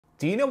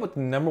Do you know what the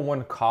number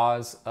one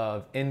cause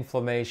of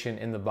inflammation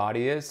in the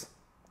body is?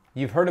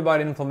 You've heard about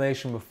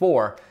inflammation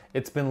before.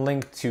 It's been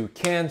linked to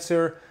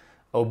cancer,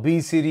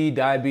 obesity,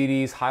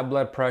 diabetes, high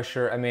blood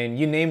pressure. I mean,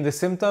 you name the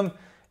symptom,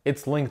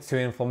 it's linked to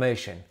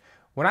inflammation.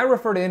 When I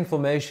refer to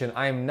inflammation,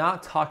 I am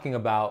not talking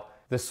about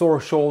the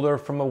sore shoulder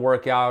from a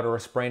workout or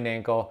a sprained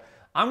ankle.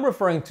 I'm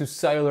referring to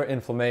cellular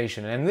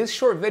inflammation. And in this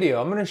short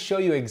video, I'm going to show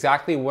you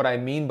exactly what I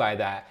mean by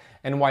that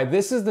and why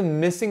this is the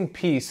missing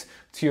piece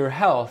to your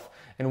health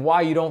and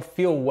why you don't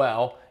feel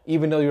well,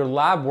 even though your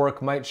lab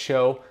work might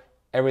show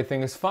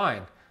everything is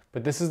fine.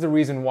 But this is the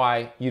reason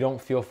why you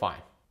don't feel fine.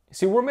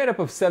 See, we're made up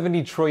of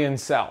 70 trillion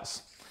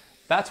cells.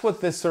 That's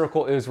what this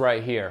circle is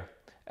right here.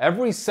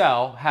 Every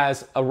cell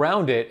has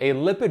around it a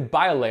lipid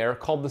bilayer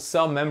called the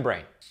cell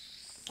membrane.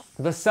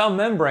 The cell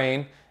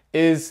membrane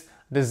is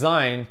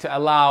designed to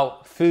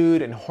allow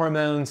food and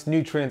hormones,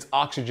 nutrients,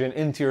 oxygen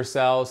into your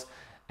cells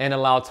and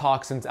allow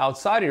toxins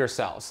outside of your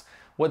cells.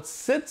 What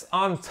sits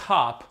on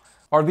top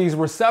are these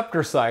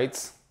receptor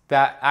sites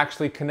that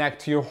actually connect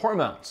to your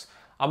hormones.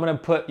 I'm gonna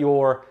put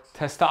your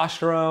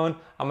testosterone,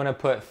 I'm gonna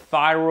put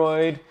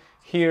thyroid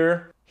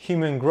here,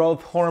 human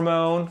growth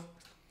hormone,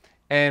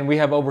 and we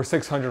have over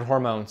 600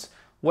 hormones.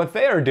 What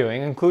they are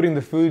doing, including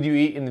the food you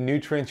eat and the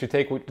nutrients you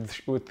take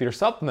with your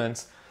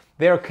supplements,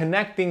 they are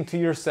connecting to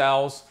your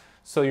cells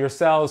so your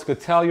cells could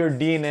tell your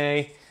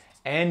DNA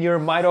and your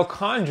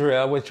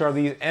mitochondria, which are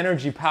these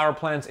energy power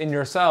plants in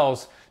your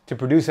cells, to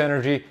produce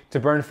energy, to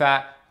burn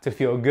fat, to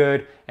feel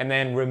good, and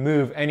then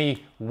remove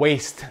any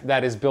waste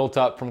that is built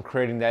up from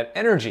creating that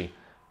energy.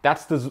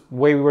 That's the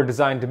way we were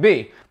designed to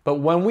be. But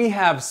when we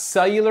have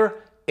cellular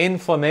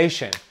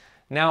inflammation,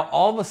 now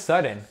all of a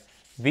sudden,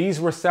 these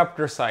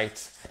receptor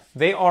sites,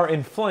 they are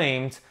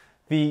inflamed.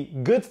 The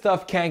good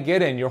stuff can't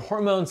get in. Your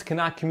hormones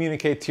cannot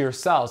communicate to your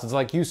cells. It's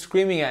like you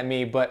screaming at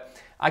me, but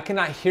I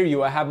cannot hear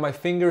you. I have my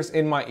fingers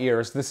in my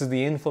ears. This is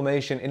the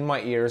inflammation in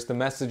my ears. The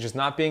message is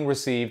not being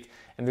received,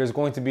 and there's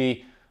going to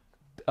be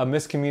a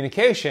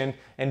miscommunication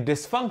and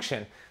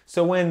dysfunction.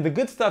 So when the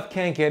good stuff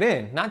can't get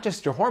in, not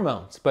just your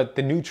hormones, but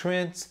the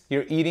nutrients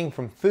you're eating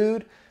from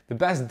food, the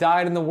best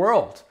diet in the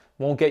world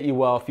won't get you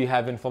well if you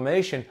have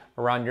inflammation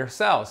around your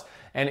cells.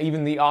 And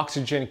even the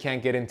oxygen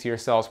can't get into your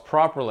cells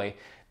properly.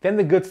 Then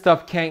the good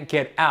stuff can't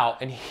get out.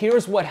 And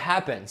here's what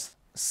happens.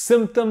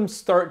 Symptoms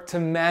start to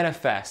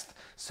manifest.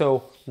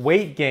 So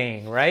weight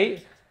gain,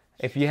 right?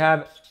 If you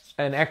have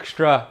an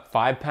extra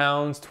 5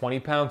 pounds, 20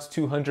 pounds,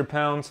 200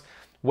 pounds,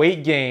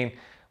 weight gain,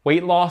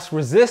 weight loss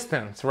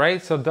resistance,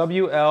 right? So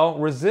WL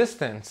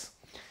resistance.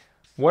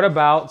 What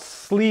about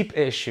sleep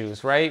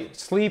issues, right?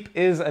 Sleep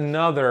is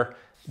another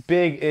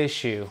big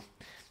issue.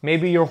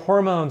 Maybe your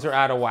hormones are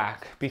out of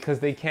whack because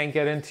they can't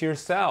get into your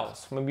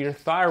cells. Maybe your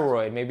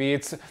thyroid, maybe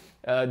it's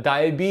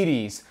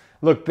diabetes.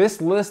 Look, this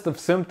list of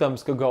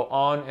symptoms could go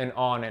on and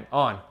on and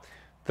on.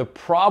 The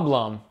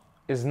problem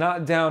is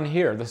not down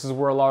here. This is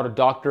where a lot of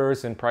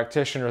doctors and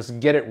practitioners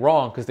get it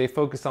wrong because they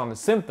focus on the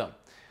symptom.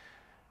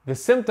 The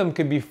symptom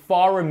could be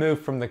far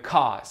removed from the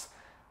cause.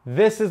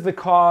 This is the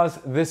cause,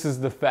 this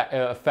is the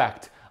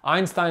effect.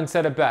 Einstein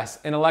said it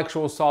best,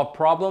 intellectuals solve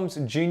problems,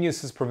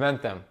 geniuses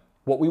prevent them.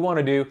 What we want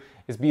to do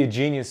is be a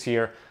genius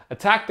here.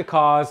 Attack the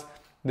cause,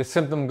 the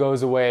symptom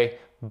goes away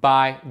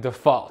by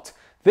default.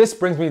 This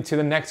brings me to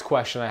the next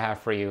question I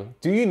have for you.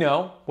 Do you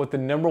know what the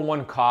number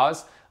one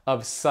cause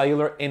of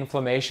cellular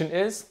inflammation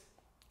is?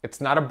 It's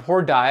not a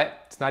poor diet,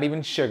 it's not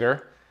even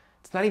sugar,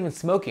 it's not even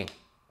smoking.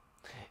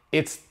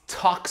 It's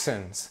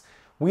toxins.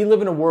 We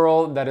live in a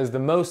world that is the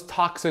most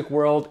toxic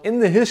world in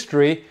the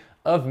history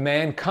of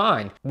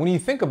mankind. When you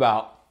think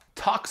about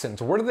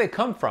toxins, where do they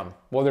come from?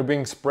 Well, they're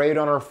being sprayed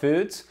on our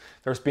foods.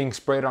 They're being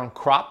sprayed on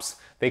crops.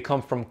 They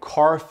come from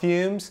car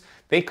fumes.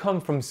 They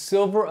come from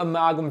silver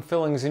amalgam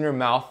fillings in your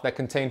mouth that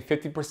contain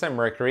 50%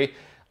 mercury,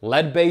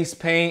 lead-based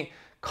paint,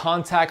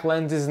 contact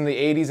lenses in the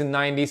 80s and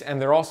 90s,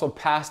 and they're also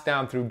passed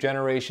down through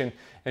generation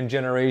and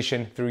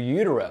generation through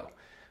utero.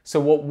 So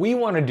what we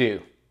want to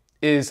do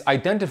is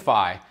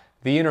identify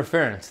the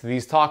interference,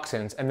 these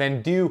toxins, and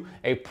then do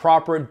a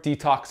proper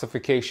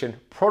detoxification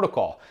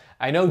protocol.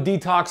 I know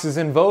detox is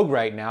in vogue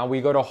right now. We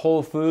go to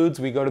Whole Foods,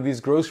 we go to these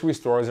grocery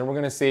stores, and we're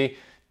gonna see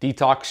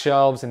detox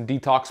shelves and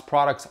detox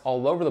products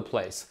all over the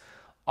place.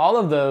 All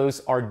of those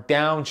are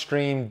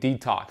downstream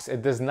detox.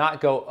 It does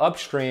not go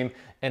upstream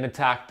and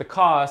attack the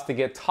cause to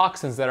get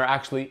toxins that are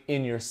actually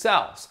in your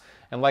cells.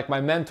 And like my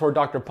mentor,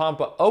 Dr.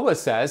 Pampa always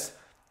says,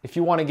 if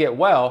you wanna get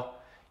well,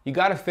 you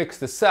gotta fix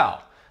the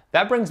cell.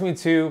 That brings me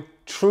to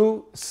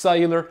true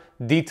cellular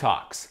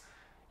detox.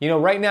 You know,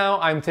 right now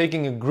I'm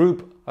taking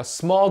a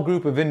small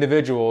group of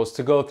individuals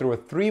to go through a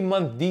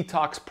 3-month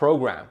detox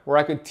program where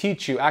I could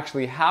teach you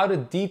actually how to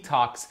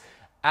detox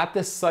at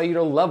the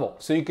cellular level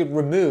so you could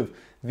remove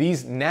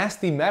these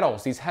nasty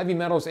metals, these heavy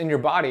metals in your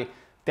body,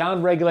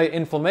 downregulate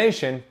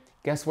inflammation.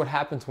 Guess what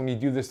happens when you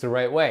do this the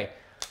right way?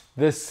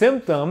 The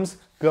symptoms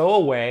go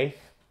away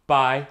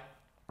by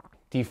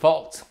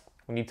default.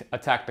 When you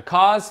attack the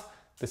cause,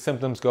 the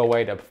symptoms go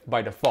away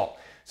by default.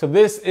 So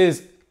this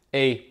is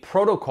a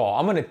protocol.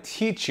 I'm gonna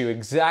teach you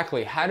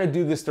exactly how to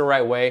do this the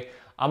right way.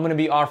 I'm gonna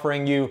be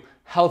offering you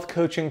health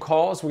coaching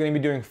calls. We're gonna be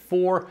doing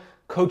 4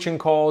 coaching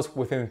calls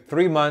within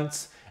 3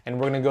 months, and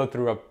we're gonna go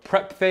through a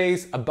prep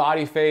phase, a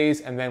body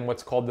phase, and then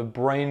what's called the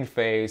brain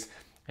phase.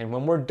 And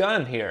when we're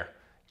done here,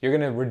 you're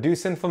gonna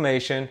reduce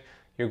inflammation,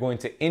 you're going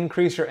to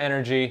increase your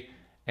energy,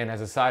 and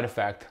as a side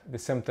effect, the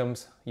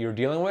symptoms you're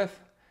dealing with,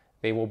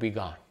 they will be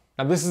gone.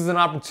 Now this is an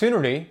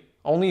opportunity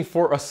only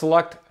for a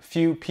select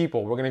few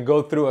people. We're gonna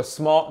go through this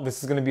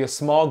is gonna be a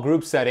small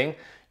group setting.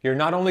 You're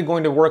not only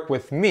going to work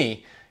with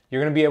me, you're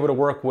gonna be able to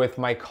work with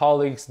my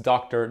colleagues,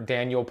 Dr.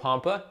 Daniel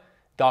Pompa,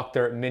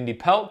 Dr. Mindy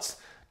Peltz,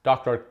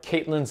 Dr.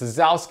 Caitlin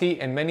Zazowski,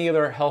 and many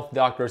other health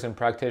doctors and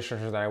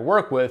practitioners that I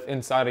work with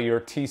inside of your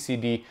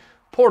TCD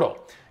portal.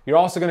 You're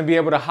also gonna be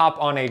able to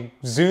hop on a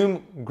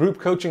Zoom group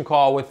coaching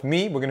call with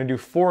me. We're gonna do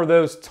 4 of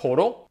those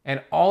total.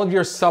 And all of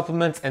your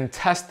supplements and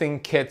testing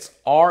kits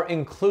are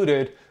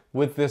included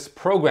with this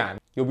program.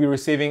 You'll be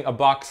receiving a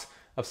box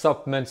of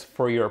supplements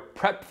for your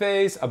prep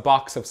phase, a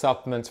box of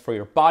supplements for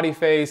your body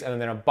phase,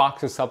 and then a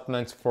box of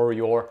supplements for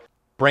your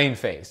brain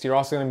phase. You're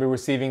also gonna be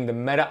receiving the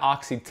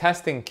Meta-Oxy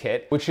testing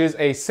kit, which is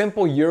a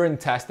simple urine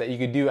test that you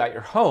could do at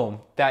your home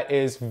that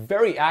is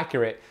very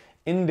accurate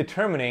in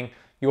determining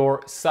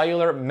your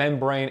cellular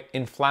membrane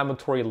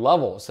inflammatory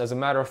levels. As a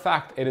matter of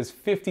fact, it is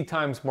 50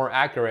 times more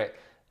accurate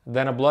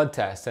than a blood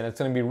test, and it's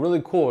gonna be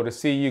really cool to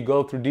see you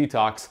go through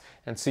detox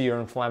and see your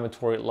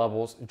inflammatory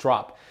levels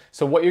drop.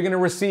 So what you're gonna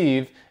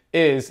receive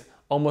is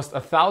almost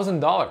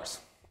 $1,000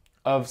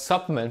 of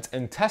supplements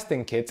and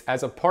testing kits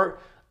as a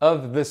part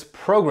of this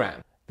program.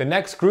 The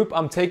next group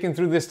I'm taking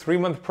through this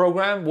 3-month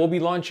program will be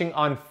launching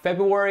on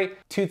February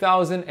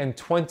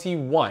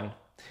 2021.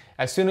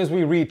 As soon as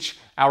we reach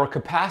our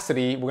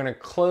capacity, we're gonna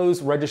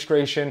close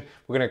registration,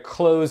 we're gonna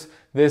close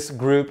this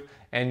group,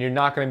 and you're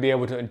not gonna be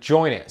able to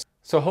join it.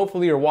 So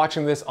hopefully you're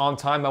watching this on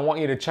time. I want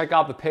you to check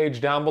out the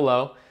page down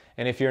below.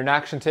 And if you're an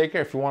action taker,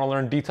 if you wanna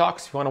learn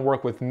detox, if you wanna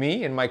work with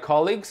me and my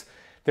colleagues,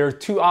 there are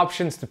 2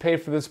 options to pay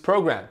for this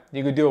program.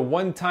 You could do a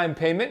one-time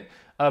payment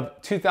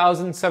of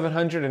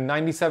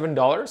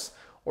 $2,797,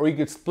 or you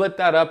could split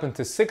that up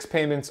into 6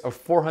 payments of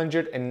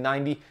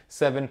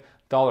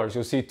 $497.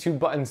 You'll see 2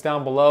 buttons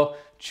down below.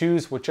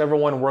 Choose whichever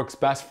one works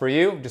best for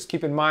you. Just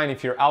keep in mind,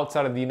 if you're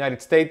outside of the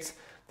United States,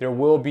 there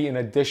will be an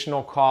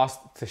additional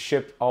cost to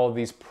ship all of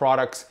these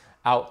products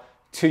out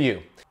to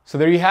you. So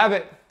there you have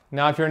it.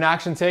 Now, if you're an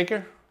action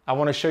taker, I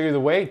want to show you the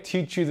way,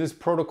 teach you this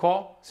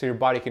protocol so your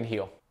body can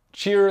heal.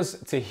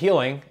 Cheers to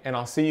healing, and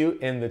I'll see you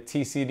in the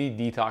TCD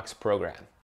Detox program.